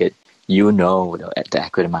equity market, the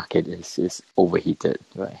equity market is overheated,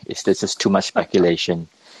 right? There's just too much speculation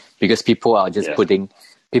because people are just putting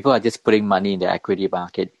money in the equity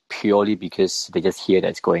market purely because they just hear that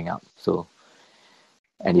it's going up. So,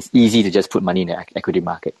 and it's easy to just put money in the equity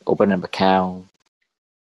market, open an account,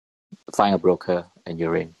 find a broker, and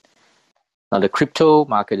you're in. Now, the crypto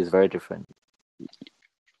market is very different.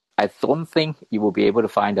 I don't think you will be able to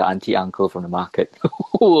find the auntie uncle from the market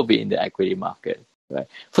who will be in the equity market. Right.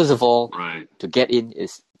 First of all, to get in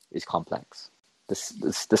is complex.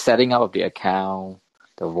 The setting up of the account,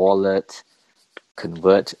 the wallet,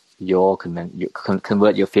 convert your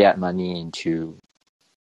fiat money into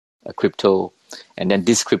a crypto. And then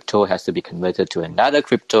this crypto has to be converted to another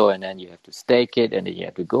crypto, and then you have to stake it, and then you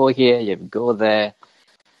have to go here, you have to go there.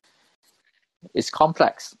 It's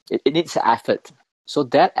complex. It needs effort. So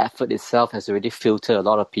that effort itself has already filtered a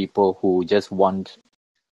lot of people who just want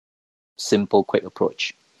simple, quick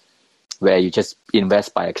approach, where you just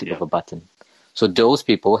invest by a click of a button. So those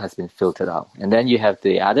people has been filtered out. And then you have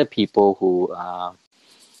the other people who are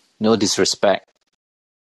no disrespect,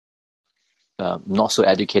 not so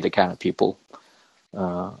educated kind of people.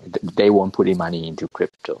 They won't put in money into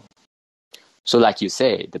crypto. So like you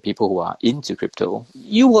say, the people who are into crypto,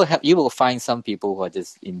 you will find some people who are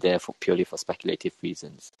just in there purely for speculative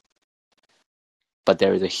reasons. But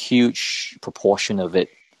there is a huge proportion of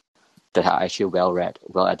it that are actually well-read,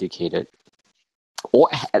 well-educated, or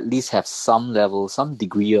at least have some level, some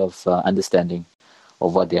degree of understanding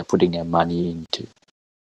of what they are putting their money into.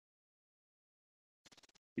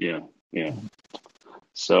 Yeah.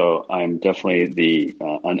 So I'm definitely the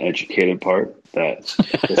uneducated part that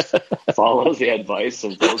just follows the advice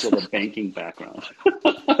of those with a banking background.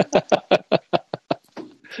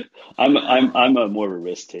 I'm a more of a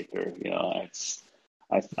risk taker.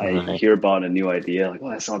 I hear about a new idea, like, oh,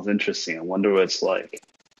 that sounds interesting. I wonder what it's like.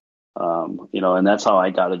 And that's how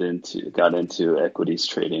I got into equities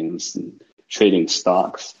tradings and trading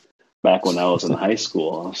stocks back when I was in high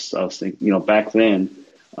school. I was thinking, back then,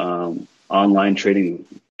 online trading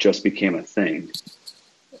just became a thing.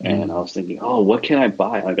 And I was thinking, oh, what can I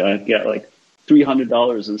buy? Like, I got like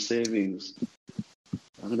 $300 in savings.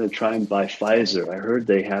 I'm going to try and buy Pfizer. I heard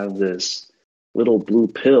they have this little blue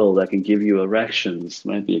pill that can give you erections.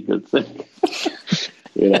 Might be a good thing.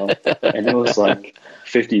 And it was like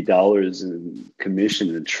 $50 in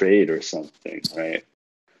commission and trade or something, right?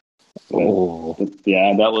 But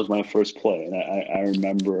yeah, that was my first play. And I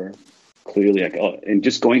remember clearly, and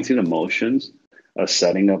just going through the motions of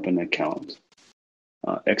setting up an account,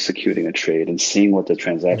 executing a trade, and seeing what the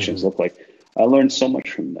transactions look like. I learned so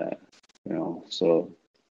much from that, so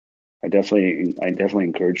I definitely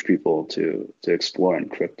encourage people to explore in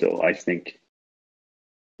crypto. I think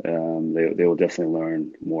they will definitely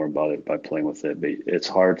learn more about it by playing with it. But it's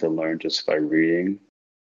hard to learn just by reading,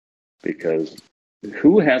 because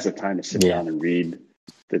who has the time to sit down and read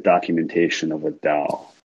the documentation of a DAO?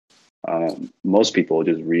 Most people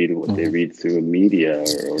just read what they read through media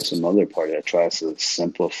or some other party that tries to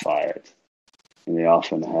simplify it, and they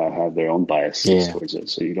often have their own biases towards it.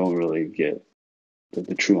 So you don't really get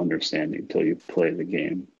the true understanding until you play the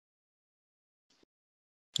game.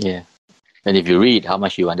 Yeah. And if you read, how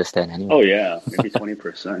much you understand anyway? Oh yeah, maybe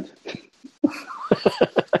 20%.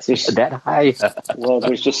 That high? Well,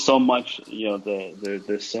 there's just so much.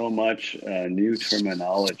 There's so much new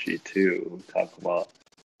terminology too. We talk about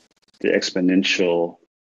the exponential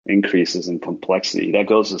increases in complexity. That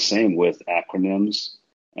goes the same with acronyms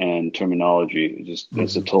and terminology.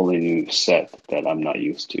 It's a totally new set that I'm not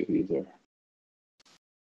used to either.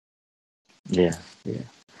 Yeah.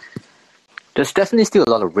 There's definitely still a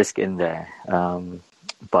lot of risk in there,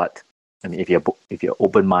 but I mean, if you're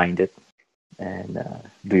open-minded and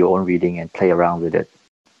do your own reading and play around with it,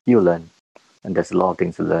 you'll learn. And there's a lot of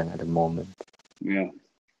things to learn at the moment. Yeah.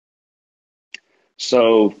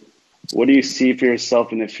 So, what do you see for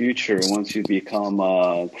yourself in the future once you become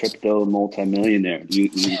a crypto multimillionaire? You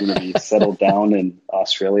going to be settled down in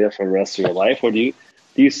Australia for the rest of your life, or do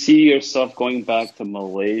you see yourself going back to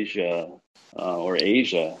Malaysia or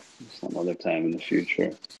Asia some other time in the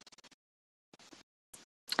future?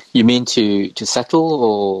 You mean to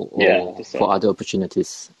settle or to settle. For other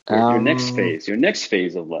opportunities? Your next phase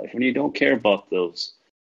of life, when you don't care about those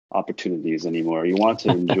opportunities anymore. You want to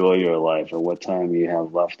enjoy your life, or what time you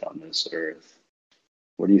have left on this earth.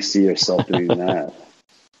 Where do you see yourself doing that?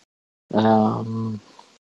 I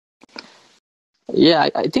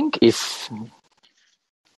think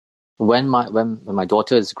when my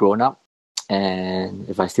daughter is grown up, and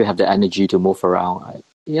if I still have the energy to move around,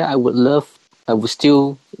 I would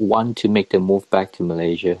still want to make the move back to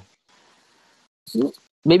Malaysia.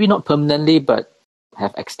 Maybe not permanently, but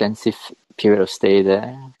have extensive period of stay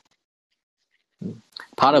there.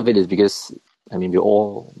 Part of it is because, I mean, we're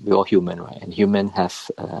all human, right? And human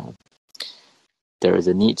have there is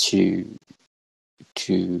a need to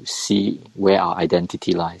see where our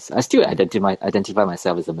identity lies. I still identify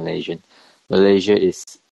myself as a Malaysian. Malaysia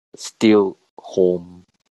is still home,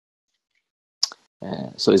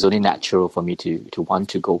 so it's only natural for me to want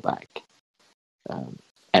to go back,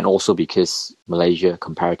 and also because Malaysia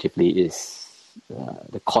comparatively is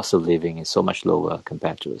the cost of living is so much lower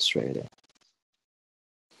compared to Australia.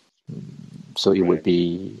 So it would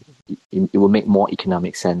make more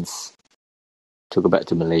economic sense to go back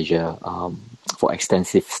to Malaysia for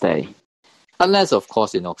extensive stay. Unless, of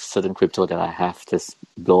course, certain crypto that I have just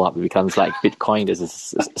blow up. It becomes like Bitcoin. This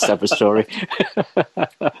is a separate story.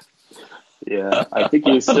 Yeah, I think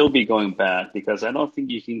you'll still be going back because I don't think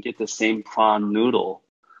you can get the same prawn noodle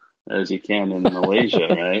as you can in Malaysia,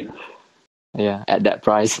 right? Yeah, at that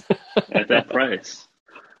price. At that price.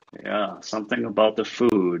 Yeah, something about the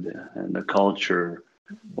food and the culture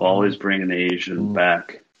will always bring an Asian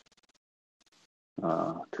back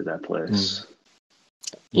to that place.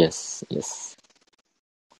 Yes.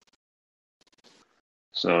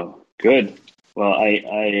 So good. Well,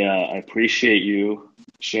 I appreciate you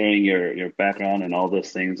sharing your background and all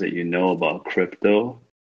those things that you know about crypto.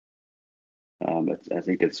 I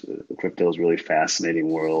think crypto is a really fascinating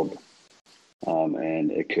world,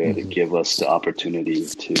 and it could give us the opportunity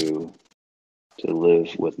to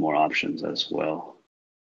live with more options as well.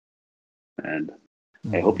 And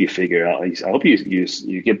I hope you figure out. I hope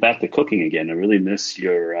you get back to cooking again. I really miss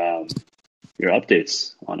your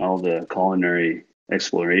updates on all the culinary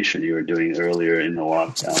exploration you were doing earlier in the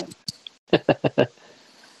lockdown.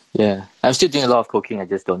 Yeah, I'm still doing a lot of cooking. I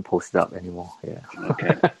just don't post it up anymore. Yeah.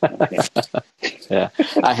 Okay. Yeah,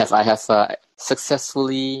 I have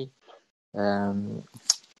successfully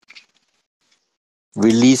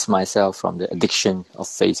released myself from the addiction of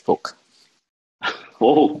Facebook.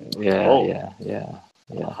 Yeah.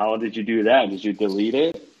 How did you do that? Did you delete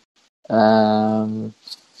it?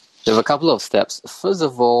 There were a couple of steps. First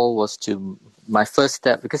of all my first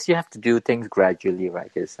step, because you have to do things gradually,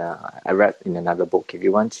 right? Because I read in another book, if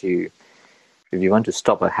you want to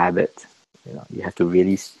stop a habit, you have to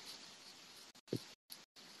really,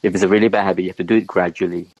 if it's a really bad habit, you have to do it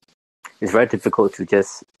gradually. It's very difficult to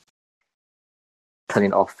just turn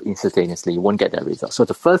it off instantaneously. You won't get that result. So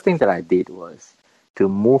the first thing that I did was to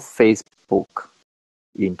move Facebook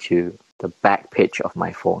into the back page of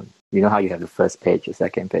my phone. You know how you have the first page, the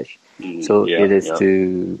second page. So it is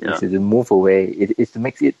to move away. It is to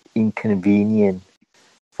make it inconvenient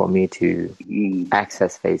for me to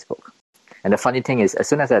access Facebook. And the funny thing is, as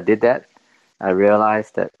soon as I did that, I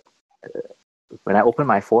realized that when I open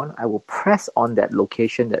my phone, I will press on that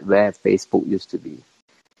location where Facebook used to be.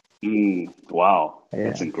 Wow,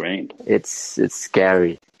 that's ingrained. It's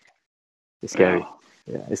scary. It's scary.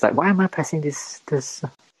 Yeah, it's like, why am I pressing this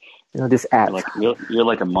app? You're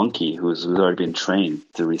like a monkey who's already been trained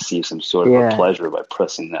to receive some sort of a pleasure by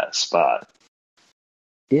pressing that spot.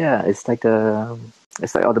 Yeah, it's like the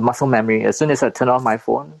muscle memory. As soon as I turn on my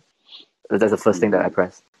phone, that's the first thing that I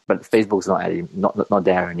press. But Facebook's not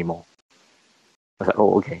there anymore. I was like,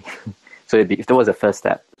 oh, okay. So that was the first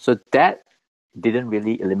step. So that didn't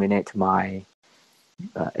really eliminate me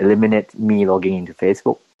logging into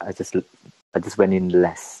Facebook. I just went in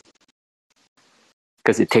less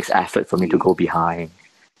because it takes effort for me to go behind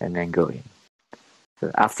and then go in.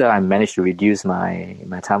 So after I managed to reduce my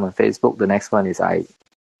time on Facebook, the next one is I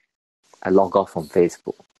log off from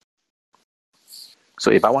Facebook.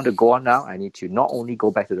 So if I want to go on now, I need to not only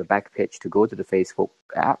go back to the back page to go to the Facebook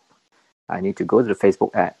app, I need to go to the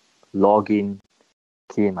Facebook app, log in,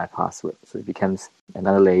 key in my password. So it becomes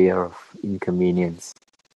another layer of inconvenience.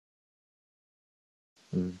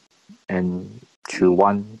 And through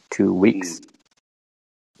 1, 2 weeks,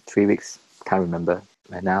 3 weeks, can't remember.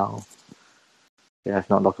 And now, I've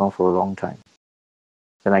not logged on for a long time.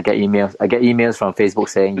 Then I get emails from Facebook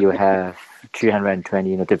saying you have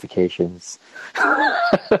 320 notifications.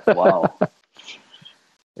 Wow.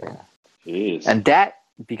 Yeah. Jeez. And that,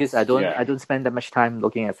 because I don't spend that much time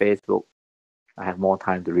looking at Facebook, I have more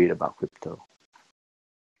time to read about crypto.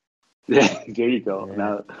 Yeah, there you go.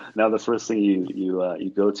 Yeah. Now the first thing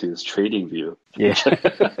you go to is TradingView. Yeah.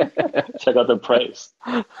 Check out the price.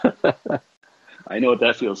 I know what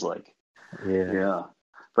that feels like. Yeah.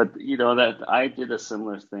 But that I did a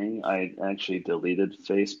similar thing. I actually deleted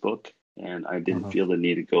Facebook, and I didn't feel the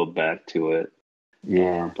need to go back to it.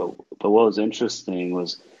 Yeah. But what was interesting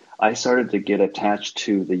was I started to get attached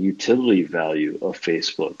to the utility value of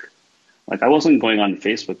Facebook. Like I wasn't going on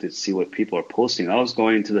Facebook to see what people are posting. I was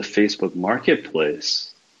going to the Facebook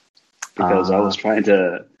marketplace because I was trying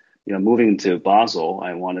to, moving to Basel,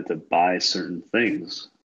 I wanted to buy certain things.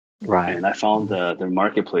 Right. And I found their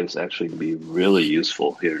marketplace actually to be really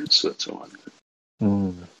useful here in Switzerland.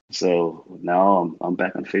 So now I'm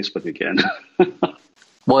back on Facebook again.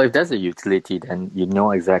 Well, if that's a utility, then you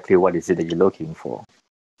know exactly what is it that you're looking for.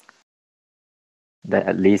 That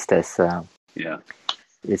at least there's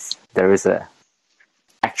there is a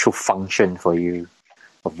actual function for you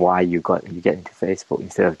of why you get into Facebook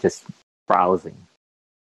instead of just browsing.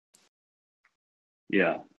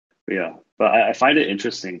 Yeah. But I find it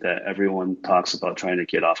interesting that everyone talks about trying to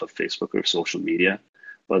get off of Facebook or social media,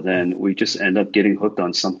 but then we just end up getting hooked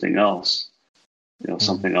on something else.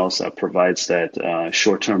 Something else that provides that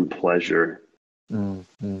short-term pleasure. And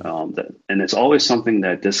it's always something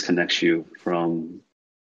that disconnects you from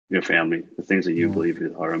your family, the things that you believe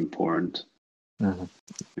are important.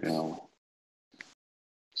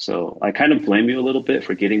 So I kind of blame you a little bit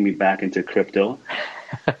for getting me back into crypto,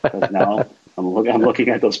 because now I'm looking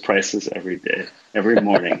at those prices every day, every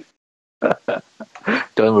morning.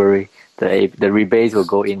 Don't worry, the rebates will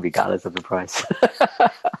go in regardless of the price.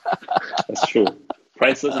 That's true.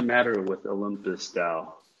 Price doesn't matter with Olympus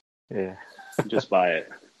DAO. Yeah. Just buy it.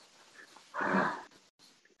 Yeah.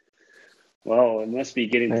 Well, it must be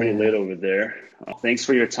getting pretty late over there. Thanks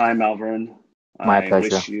for your time, Malvern. My I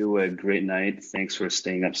pleasure. wish you a great night. Thanks for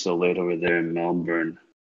staying up so late over there in Melbourne.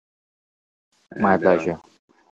 My And pleasure.